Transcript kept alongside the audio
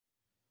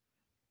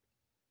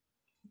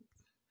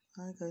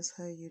Hi guys,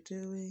 how you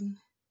doing?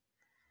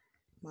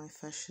 My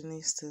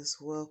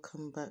fashionistas,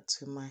 welcome back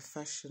to my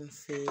fashion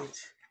feed.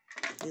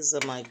 These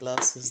are my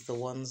glasses, the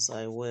ones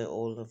I wear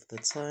all of the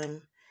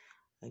time.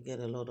 I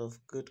get a lot of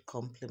good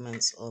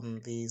compliments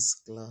on these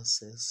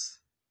glasses.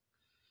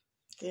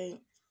 Okay,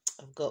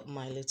 I've got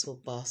my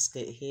little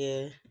basket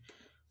here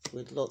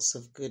with lots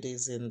of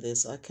goodies in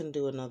this. I can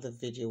do another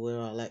video where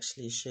I'll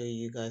actually show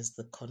you guys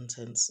the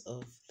contents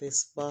of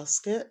this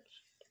basket.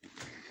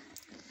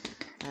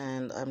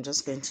 And I'm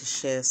just going to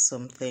share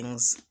some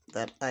things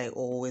that I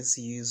always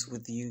use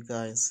with you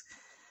guys.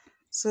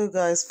 So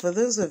guys, for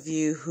those of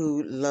you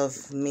who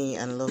love me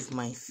and love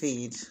my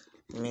feed,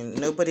 I mean,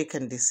 nobody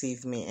can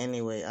deceive me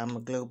anyway. I'm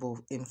a global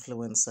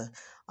influencer.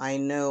 I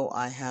know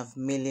I have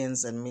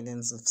millions and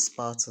millions of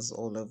Spartans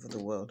all over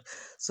the world.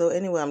 So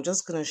anyway, I'm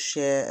just going to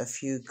share a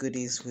few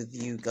goodies with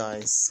you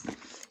guys,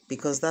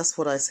 because that's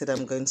what I said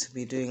I'm going to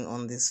be doing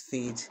on this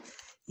feed.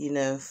 You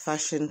know,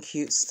 fashion,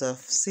 cute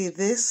stuff. See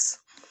this?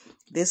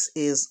 This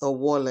is a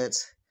wallet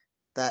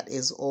that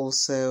is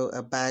also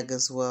a bag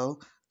as well.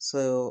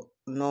 So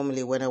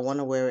normally when I want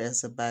to wear it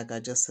as a bag, I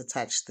just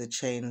attach the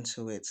chain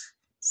to it.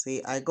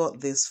 See, I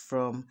got this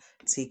from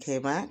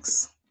TK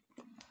Maxx.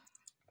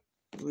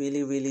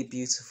 Really, really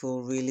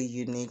beautiful, really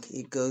unique.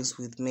 It goes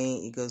with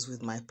me. It goes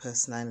with my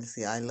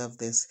personality. I love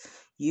this.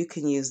 You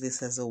can use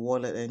this as a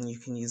wallet and you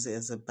can use it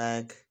as a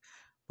bag.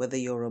 Whether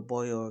you're a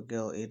boy or a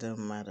girl, it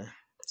don't matter.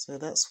 So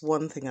that's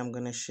one thing I'm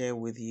going to share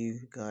with you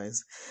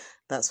guys.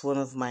 That's one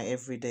of my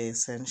everyday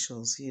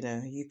essentials. You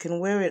know, you can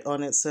wear it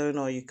on its own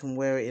or you can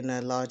wear it in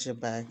a larger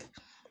bag.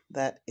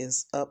 That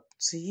is up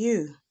to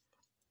you.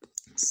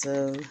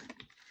 So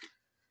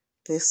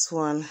this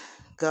one,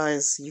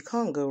 guys, you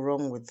can't go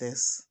wrong with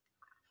this.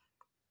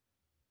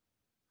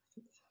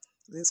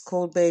 It's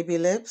called Baby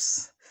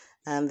Lips,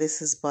 and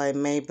this is by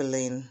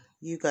Maybelline.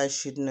 You guys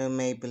should know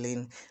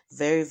Maybelline.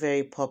 Very,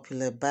 very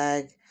popular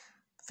bag.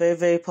 Very,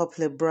 very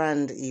popular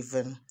brand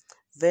even.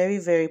 Very,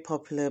 very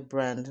popular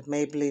brand.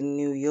 Maybelline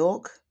New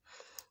York.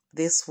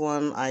 This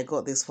one, I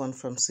got this one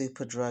from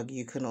Superdrug.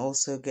 You can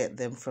also get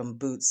them from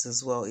Boots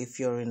as well if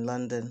you're in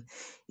London.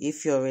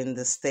 If you're in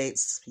the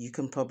States, you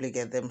can probably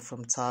get them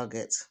from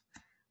Target.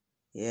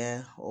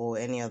 Yeah, or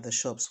any other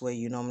shops where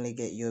you normally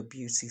get your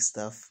beauty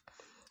stuff.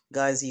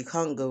 Guys, you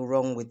can't go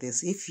wrong with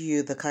this. If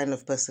you're the kind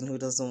of person who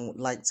doesn't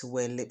like to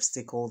wear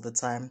lipstick all the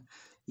time,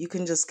 you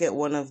can just get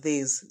one of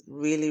these.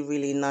 Really,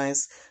 really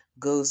nice.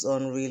 Goes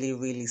on really,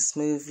 really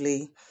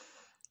smoothly.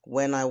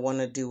 When I want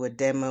to do a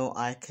demo,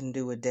 I can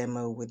do a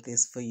demo with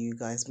this for you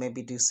guys.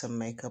 Maybe do some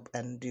makeup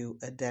and do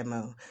a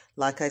demo.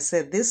 Like I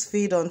said, this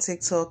feed on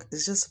TikTok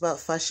is just about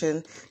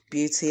fashion,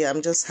 beauty.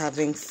 I'm just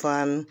having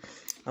fun.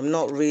 I'm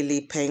not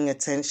really paying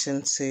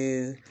attention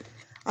to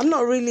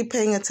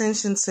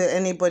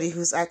anybody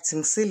who's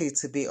acting silly,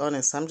 to be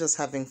honest. I'm just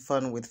having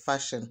fun with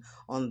fashion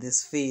on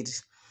this feed.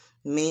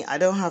 Me, I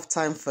don't have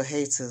time for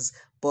haters,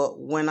 but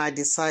when I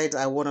decide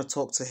I want to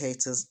talk to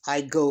haters,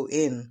 I go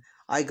in.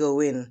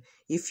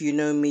 If you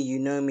know me, you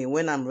know me.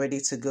 When I'm ready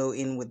to go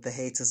in with the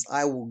haters,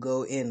 I will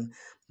go in.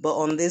 But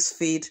on this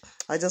feed,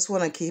 I just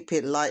want to keep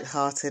it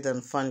light-hearted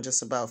and fun,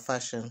 just about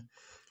fashion.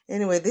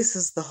 Anyway, this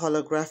is the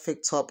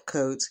holographic top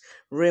coat.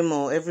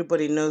 Rimmel,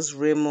 everybody knows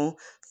Rimmel.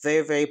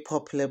 Very, very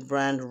popular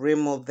brand.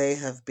 Rimmel, they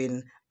have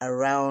been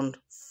around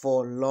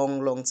for a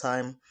long, long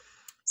time.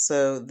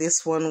 So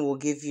this one will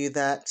give you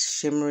that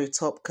shimmery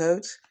top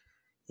coat.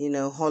 You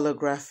know,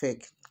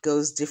 holographic.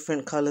 Goes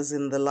different colors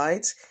in the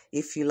light,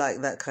 if you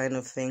like that kind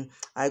of thing.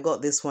 I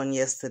got this one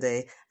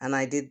yesterday, and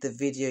I did the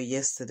video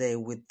yesterday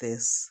with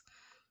this.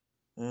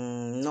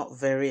 Not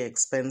very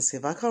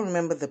expensive. I can't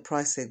remember the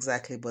price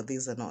exactly, but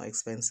these are not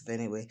expensive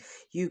anyway.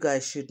 You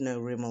guys should know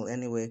Rimmel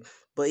anyway.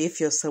 But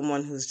if you're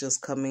someone who's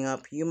just coming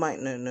up, you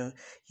might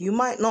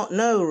not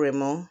know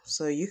Rimmel,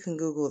 so you can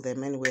Google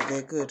them anyway.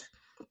 They're good.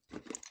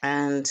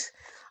 And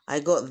I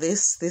got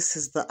this. This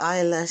is the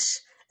eyelash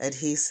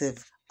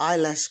adhesive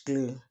eyelash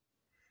glue.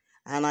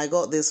 And I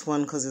got this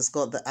one because it's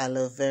got the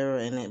aloe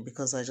vera in it,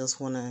 because I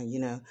just want to, you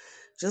know,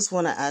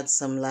 add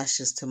some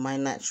lashes to my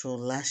natural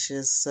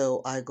lashes.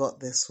 So I got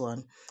this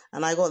one.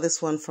 And I got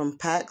this one from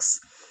PAX.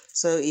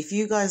 So if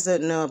you guys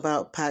don't know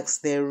about PAX,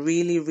 they're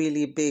really,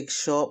 really big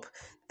shop.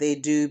 They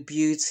do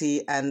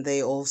beauty and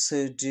they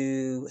also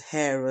do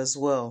hair as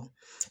well.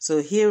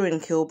 So here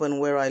in Kilburn,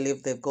 where I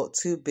live, they've got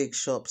two big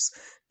shops.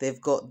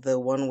 They've got the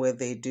one where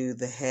they do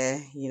the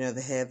hair, you know,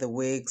 the hair, the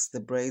wigs, the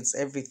braids,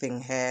 everything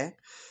hair.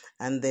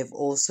 And they've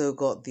also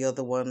got the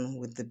other one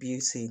with the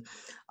beauty.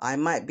 I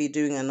might be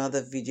doing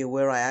another video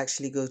where I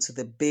actually go to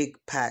the big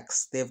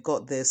PAX. They've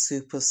got their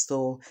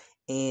superstore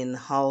in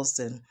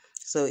Harlesden.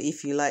 So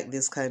if you like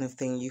this kind of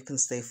thing, you can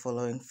stay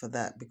following for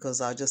that,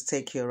 because I'll just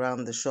take you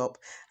around the shop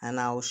and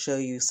I'll show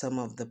you some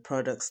of the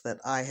products that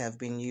I have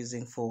been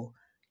using for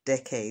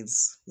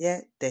decades.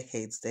 Yeah,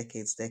 decades.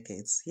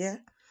 Yeah.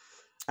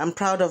 I'm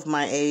proud of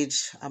my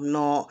age. I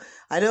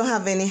don't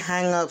have any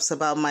hang-ups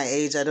about my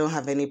age. I don't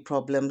have any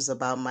problems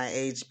about my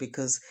age,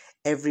 because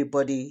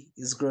everybody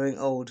is growing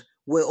old.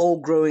 We're all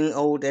growing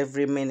old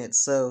every minute.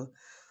 So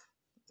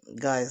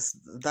guys,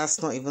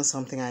 that's not even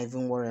something I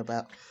even worry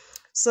about.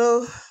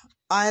 So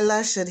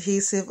eyelash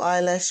adhesive,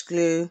 eyelash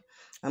glue,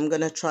 I'm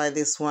gonna try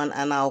this one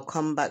and I'll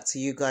come back to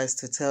you guys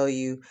to tell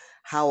you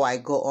how I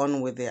got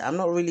on with it. I'm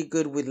not really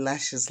good with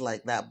lashes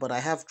like that, but I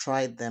have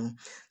tried them.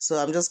 So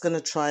I'm just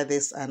gonna try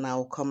this and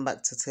I'll come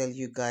back to tell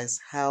you guys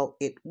how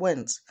it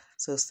went.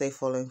 So stay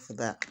following for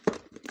that.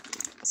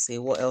 Let's see,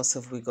 what else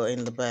have we got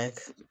in the bag?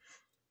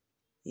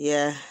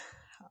 Yeah,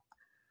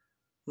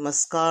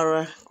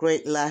 mascara,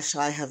 Great Lash.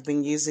 I have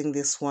been using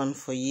this one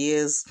for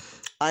years.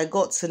 I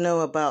got to know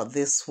about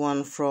this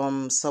one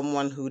from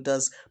someone who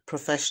does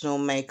professional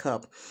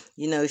makeup.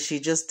 You know, she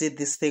just did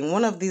this thing.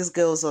 One of these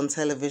girls on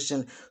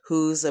television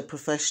who's a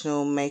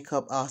professional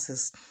makeup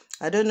artist.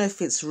 I don't know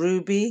if it's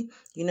Ruby.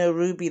 You know,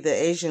 Ruby, the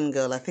Asian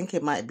girl. I think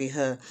it might be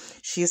her.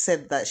 She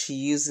said that she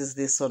uses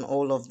this on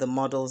all of the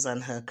models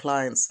and her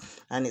clients.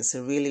 And it's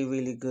a really,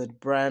 really good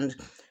brand.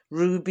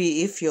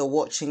 Ruby, if you're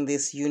watching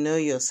this, you know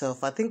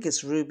yourself. I think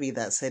it's Ruby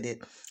that said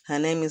it. Her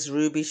name is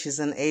Ruby. She's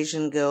an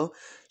Asian girl.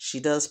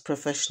 She does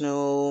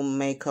professional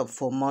makeup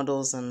for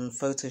models and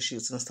photo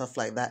shoots and stuff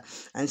like that.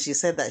 And she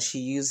said that she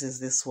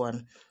uses this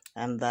one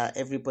and that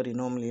everybody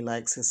normally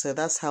likes it. So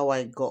that's how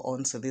I got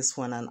onto this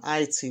one. And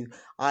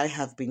I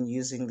have been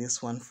using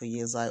this one for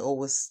years. I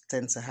always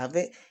tend to have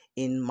it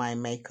in my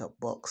makeup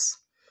box.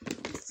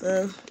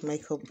 So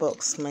makeup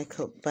box,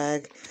 makeup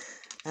bag.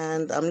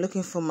 And I'm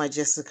looking for my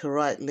Jessica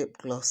Wright lip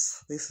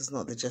gloss. This is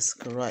not the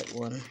Jessica Wright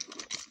one.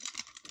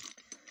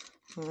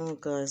 Oh,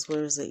 guys,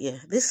 where is it? Yeah,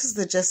 this is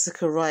the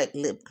Jessica Wright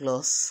lip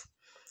gloss.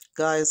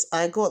 Guys,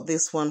 I got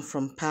this one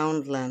from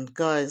Poundland.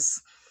 Guys,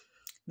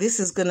 this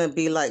is going to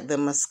be like the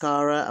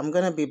mascara. I'm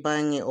going to be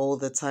buying it all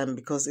the time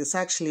because it's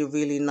actually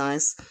really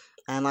nice.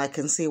 And I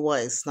can see why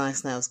it's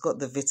nice now. It's got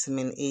the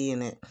vitamin E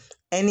in it.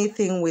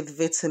 Anything with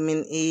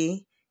vitamin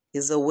E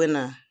is a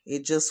winner.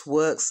 It just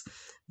works.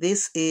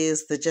 This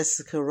is the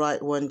Jessica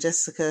Wright one.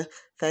 Jessica,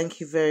 thank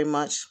you very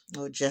much.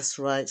 Oh, Jess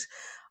Wright.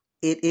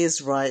 It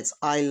is right.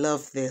 I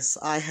love this.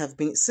 I have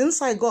been,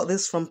 since I got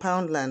this from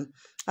Poundland,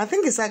 I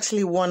think it's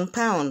actually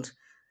 £1.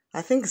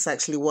 I think it's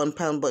actually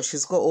 £1, but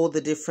she's got all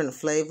the different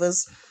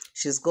flavors.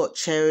 She's got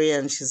cherry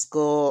and she's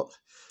got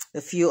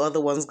a few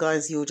other ones.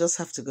 Guys, you'll just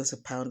have to go to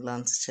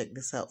Poundland to check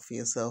this out for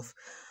yourself.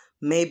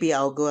 Maybe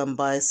I'll go and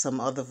buy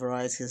some other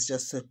varieties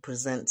just to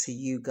present to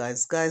you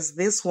guys. Guys,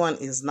 this one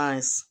is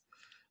nice.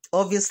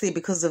 Obviously,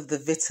 because of the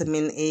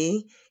vitamin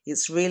E,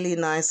 it's really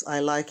nice. I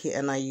like it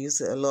and I use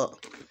it a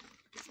lot.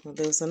 Well,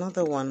 there was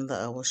another one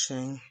that I was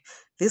showing.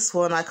 This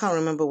one, I can't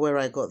remember where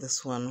I got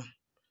this one.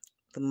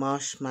 The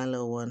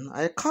marshmallow one.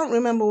 I can't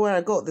remember where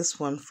I got this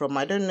one from.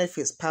 I don't know if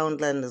it's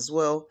Poundland as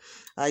well.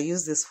 I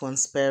use this one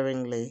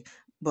sparingly.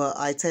 But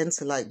I tend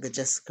to like the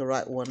Jessica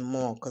Wright one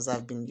more because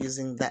I've been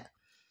using that.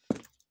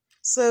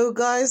 So,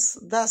 guys,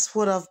 that's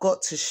what I've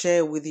got to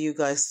share with you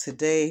guys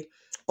today.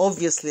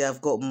 Obviously,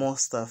 I've got more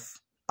stuff.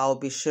 I'll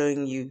be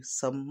showing you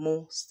some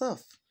more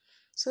stuff.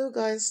 So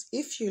guys,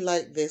 if you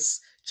like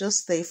this, just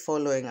stay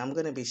following. I'm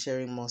going to be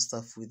sharing more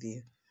stuff with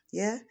you.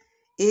 Yeah?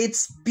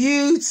 It's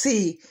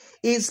beauty.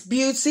 It's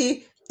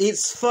beauty.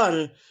 It's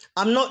fun.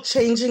 I'm not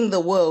changing the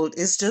world.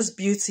 It's just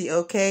beauty,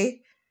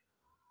 okay?